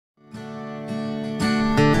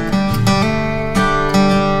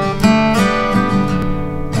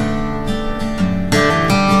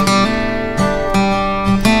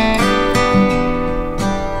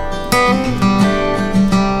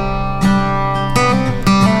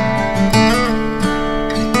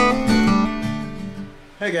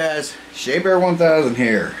Bear 1000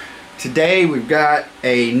 here. Today we've got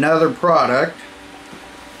another product.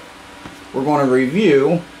 We're going to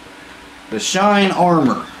review the Shine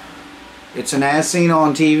Armor. It's an as seen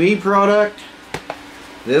on TV product.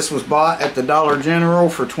 This was bought at the Dollar General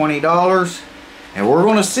for $20, and we're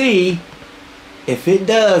going to see if it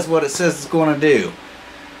does what it says it's going to do.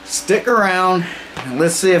 Stick around and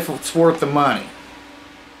let's see if it's worth the money.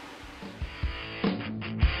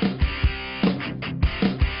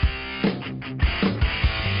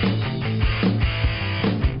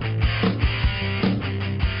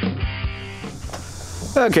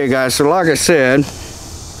 Okay guys, so like I said,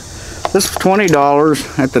 this was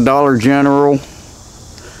 $20 at the Dollar General.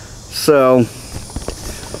 So,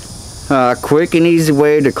 quick and easy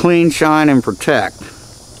way to clean, shine, and protect.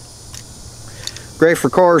 Great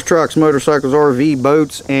for cars, trucks, motorcycles, RV,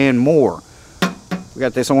 boats, and more. We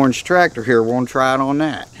got this orange tractor here. We're going to try it on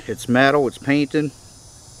that. It's metal, it's painted.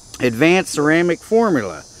 Advanced ceramic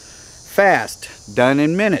formula. Fast, done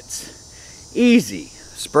in minutes. Easy,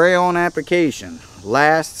 spray on application.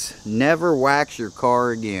 Lasts, never wax your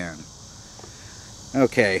car again.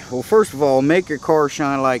 Okay, well first of all, make your car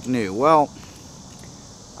shine like new. Well,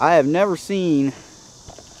 I have never seen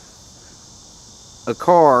a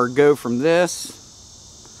car go from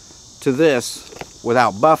this to this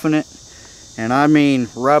without buffing it. And I mean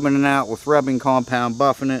rubbing it out with rubbing compound,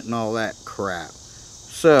 buffing it and all that crap.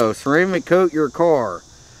 So, ceramic coat your car.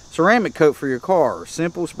 Ceramic coat for your car.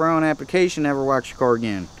 Simple spray on application, never wax your car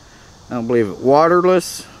again. I don't believe it.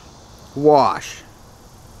 Waterless wash.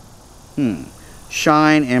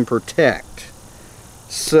 Shine and protect.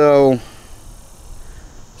 So,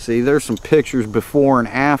 see, there's some pictures before and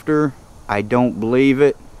after. I don't believe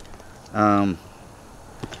it. The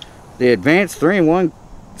advanced 3-in-1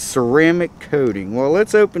 ceramic coating. Well,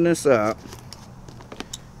 let's open this up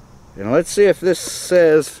and let's see if this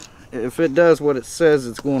says, if it does what it says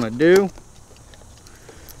it's going to do.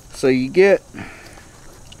 So you get,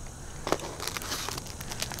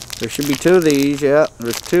 there should be two of these. Yep,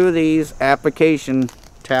 there's two of these application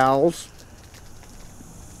towels.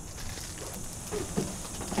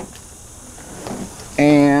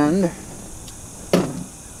 And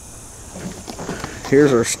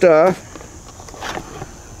here's our stuff.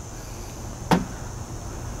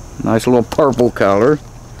 Nice little purple color.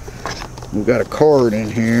 We've got a card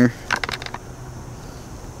in here.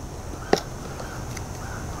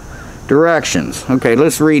 Directions. Okay,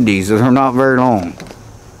 let's read these. They're not very long.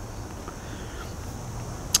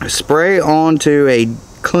 Spray onto a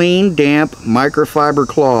clean, damp microfiber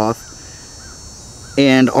cloth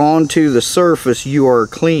and onto the surface you are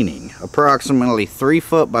cleaning. Approximately 3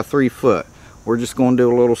 foot by 3 foot. We're just going to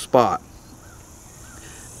do a little spot.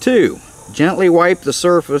 2. Gently wipe the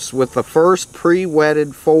surface with the first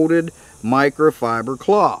pre-wetted folded microfiber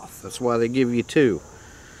cloth. That's why they give you 2.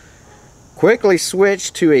 Quickly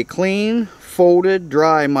switch to a clean, folded,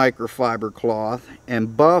 dry microfiber cloth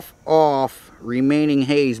and buff off remaining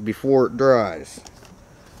haze before it dries.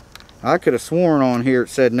 I could have sworn on here it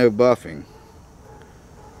said no buffing.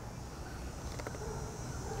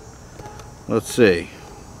 Let's see.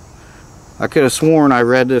 I could have sworn I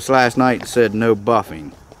read this last night and said no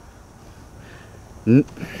buffing.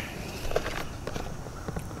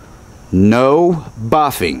 No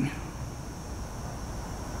buffing.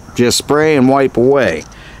 Just spray and wipe away.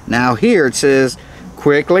 Now here it says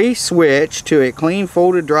quickly switch to a clean,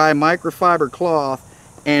 folded, dry microfiber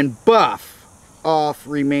cloth and buff off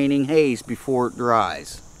remaining haze before it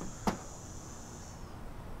dries.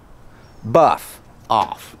 Buff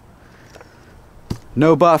off.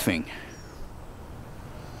 No buffing.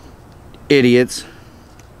 Idiots.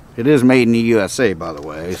 It is made in the USA, by the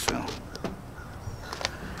way, so.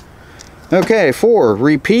 Okay, 4.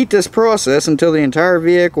 Repeat this process until the entire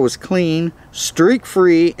vehicle is clean,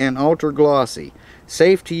 streak-free, and ultra-glossy.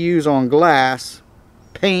 Safe to use on glass,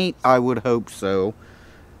 paint, I would hope so,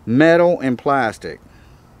 metal, and plastic.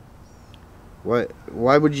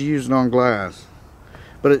 Why would you use it on glass?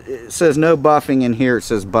 But it says no buffing, and here it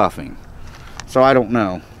says buffing. So I don't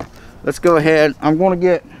know. Let's go ahead. I'm going to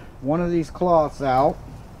get one of these cloths out.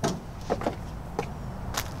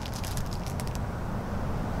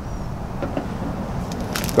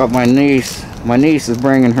 Got my niece. My niece is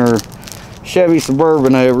bringing her Chevy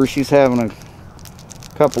Suburban over. She's having a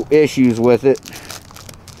couple issues with it.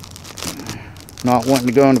 Not wanting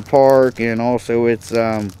to go in the park, and also it's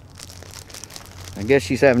I guess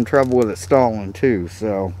she's having trouble with it stalling too.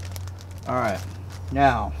 So, all right,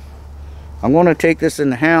 now I'm going to take this in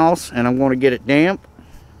the house and I'm going to get it damp.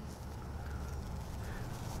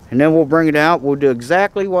 And then we'll bring it out. We'll do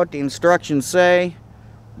exactly what the instructions say.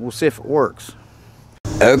 We'll see if it works.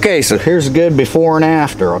 Okay, so here's a good before and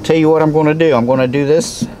after. I'll tell you what I'm going to do. I'm going to do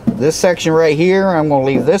this section right here. I'm going to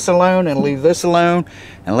leave this alone and leave this alone,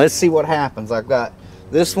 and let's see what happens. I've got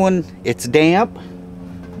this one, it's damp.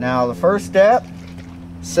 Now the first step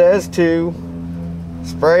says to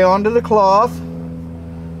spray onto the cloth.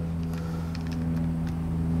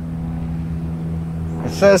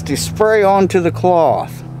 It says to spray onto the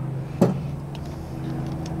cloth.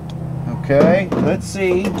 Okay, let's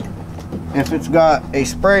see if it's got a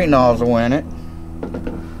spray nozzle in it.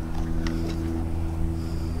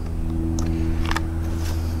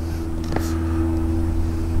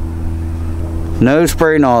 No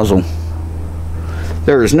spray nozzle.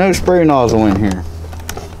 There is no spray nozzle in here.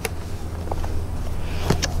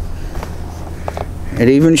 It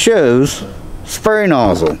even shows spray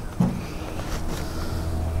nozzle.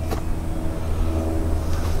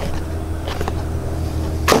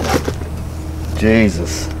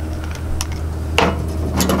 Jesus.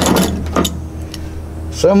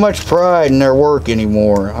 So much pride in their work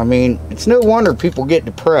anymore. I mean, it's no wonder people get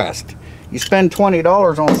depressed. You spend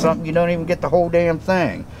 $20 on something, you don't even get the whole damn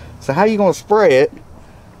thing. So how you gonna spray it?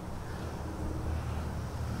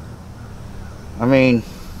 I mean,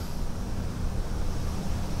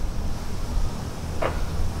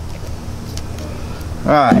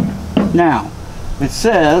 alright, now it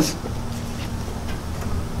says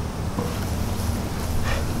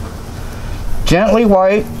gently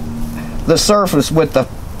wipe the surface with the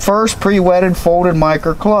first pre-wetted folded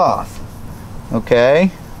micro cloth.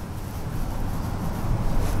 Okay,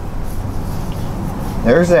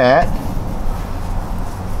 there's that.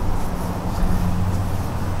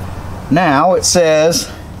 Now it says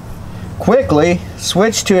quickly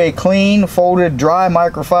switch to a clean folded dry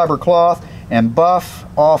microfiber cloth and buff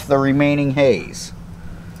off the remaining haze.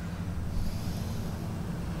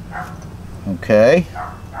 Okay.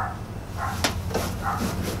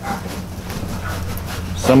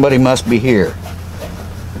 Somebody must be here.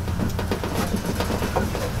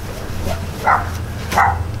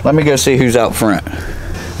 Let me go see who's out front.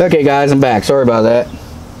 Okay guys, I'm back. Sorry about that.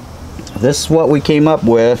 This is what we came up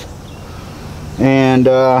with. And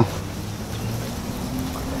I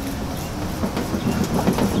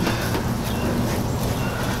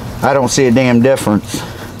don't see a damn difference.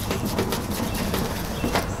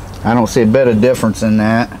 I don't see a bit of difference in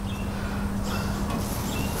that.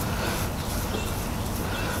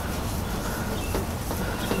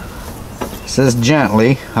 It says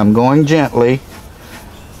gently. I'm going gently.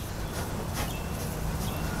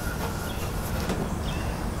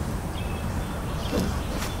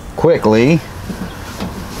 Quickly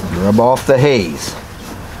rub off the haze.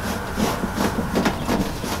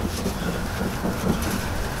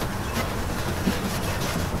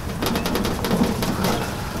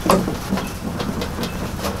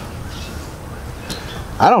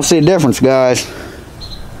 I don't see a difference, guys.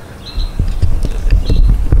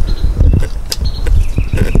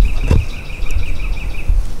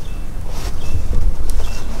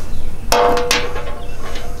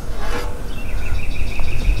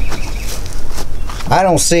 I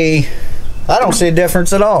don't see a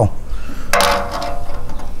difference at all.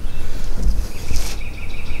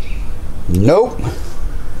 Nope.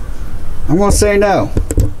 I'm gonna say no.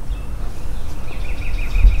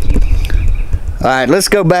 Alright, let's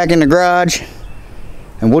go back in the garage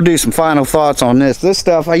and we'll do some final thoughts on this. This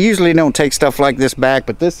stuff, I usually don't take stuff like this back,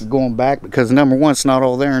 but this is going back because number one, it's not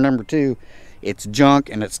all there, and number two, it's junk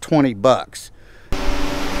and it's 20 bucks.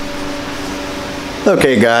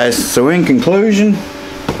 Okay guys, so in conclusion,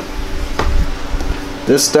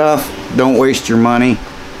 this stuff, don't waste your money.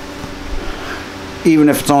 Even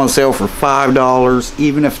if it's on sale for $5,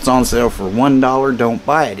 even if it's on sale for $1, don't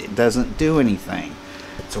buy it. It doesn't do anything.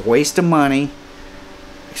 It's a waste of money,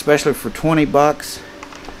 especially for 20 bucks.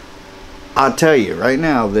 I'll tell you right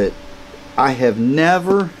now that I have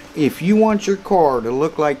never, if you want your car to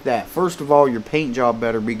look like that, first of all, your paint job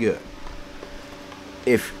better be good.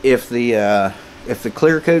 If the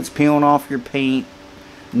clear coat's peeling off your paint,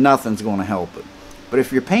 nothing's going to help it. But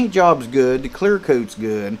if your paint job's good, the clear coat's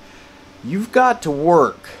good, you've got to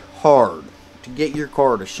work hard to get your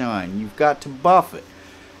car to shine. You've got to buff it.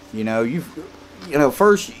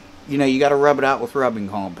 First, you got to rub it out with rubbing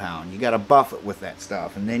compound. You got to buff it with that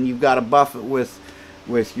stuff, and then you've got to buff it with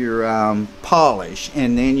your polish,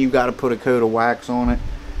 and then you've got to put a coat of wax on it.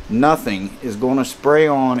 Nothing is going to spray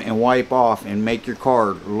on and wipe off and make your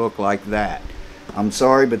car look like that. I'm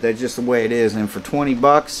sorry, but that's just the way it is. And for 20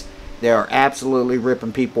 bucks, they are absolutely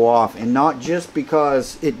ripping people off. And not just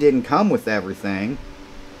because it didn't come with everything.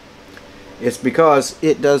 It's because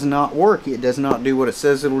it does not work. It does not do what it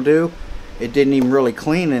says it'll do. It didn't even really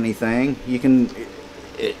clean anything.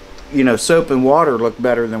 you know, soap and water look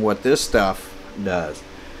better than what this stuff does.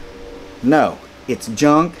 No, it's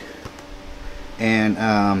junk,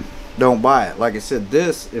 and don't buy it. Like I said,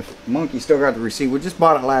 this, if Monkey still got the receipt, we just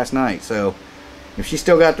bought it last night, so if she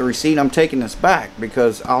still got the receipt, I'm taking this back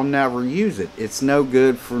because I'll never use it. It's no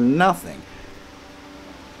good for nothing.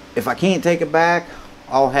 If I can't take it back,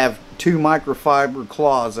 I'll have 2 microfiber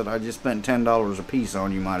claws that I just spent $10 a piece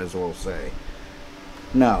on, you might as well say.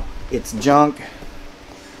 No, it's junk.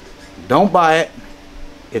 Don't buy it.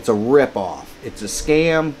 It's a rip-off. It's a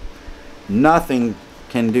scam. Nothing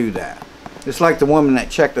can do that. Just like the woman that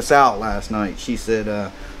checked us out last night. She said,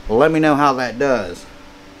 well, let me know how that does.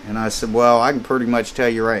 And I said, well, I can pretty much tell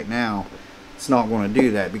you right now, it's not going to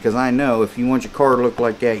do that, because I know if you want your car to look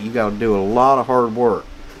like that, you got to do a lot of hard work.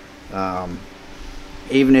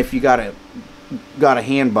 Even if you got a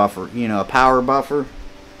hand buffer, you know, a power buffer,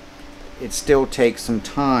 it still takes some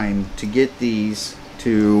time to get these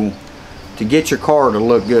to get your car to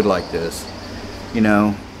look good like this. You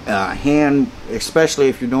know, hand, especially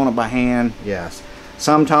if you're doing it by hand, yes.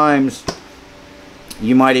 Sometimes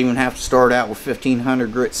you might even have to start out with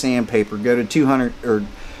 1500 grit sandpaper, go to 200, or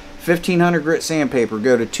 1500 grit sandpaper,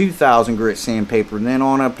 go to 2000 grit sandpaper, and then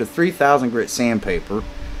on up to 3000 grit sandpaper.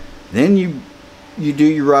 Then you do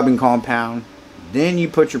your rubbing compound, then you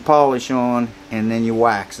put your polish on, and then you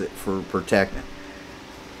wax it for protecting.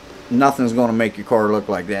 Nothing's going to make your car look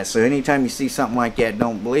like that. So anytime you see something like that,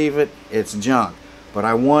 don't believe it. It's junk. But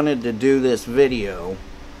I wanted to do this video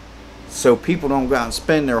so people don't go out and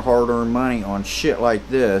spend their hard-earned money on shit like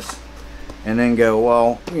this and then go,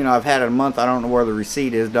 well, you know, I've had it a month, I don't know where the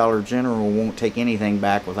receipt is. Dollar General won't take anything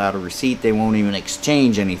back without a receipt. They won't even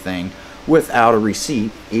exchange anything without a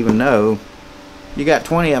receipt, even though you got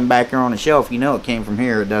 20 of them back here on the shelf. You know it came from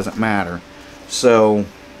here. It doesn't matter. So,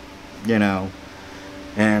 you know,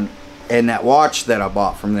 and that watch that I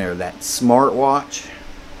bought from there, that smart watch,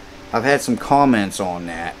 I've had some comments on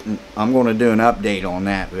that. I'm going to do an update on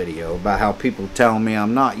that video about how people tell me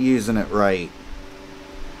I'm not using it right.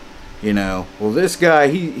 You know, well, this guy,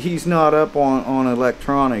 he's not up on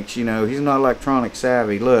electronics, you know, he's not electronic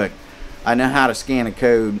savvy. Look, I know how to scan a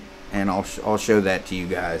code, and I'll show that to you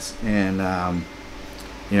guys. And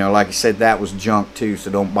you know, like I said, that was junk too, so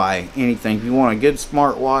don't buy anything. If you want a good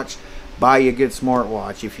smartwatch, buy you a good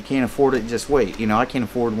smartwatch. If you can't afford it, just wait. You know, I can't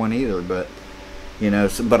afford one either, but you know,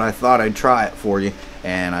 but I thought I'd try it for you,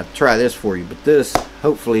 and I'd try this for you. But this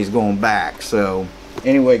hopefully is going back. So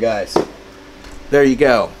anyway, guys, there you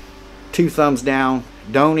go. 2 thumbs down.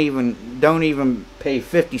 Don't even pay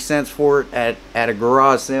 50 cents for it at a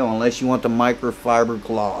garage sale unless you want the microfiber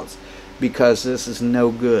claws, because this is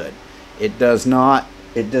no good. It does not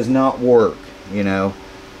work, you know.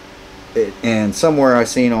 And somewhere I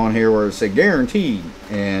seen on here where it said guaranteed,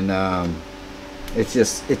 and it's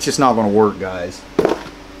just not going to work, guys.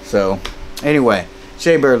 So anyway,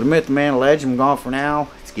 Shea Bear, the myth, the man, the legend, I'm gone for now.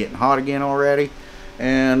 It's getting hot again already,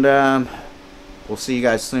 and we'll see you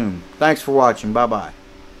guys soon. Thanks for watching. Bye bye.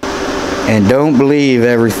 And don't believe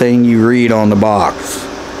everything you read on the box.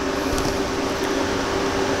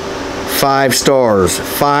 5 stars,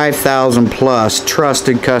 5,000 plus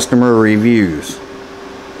trusted customer reviews.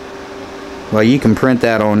 Well, you can print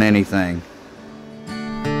that on anything.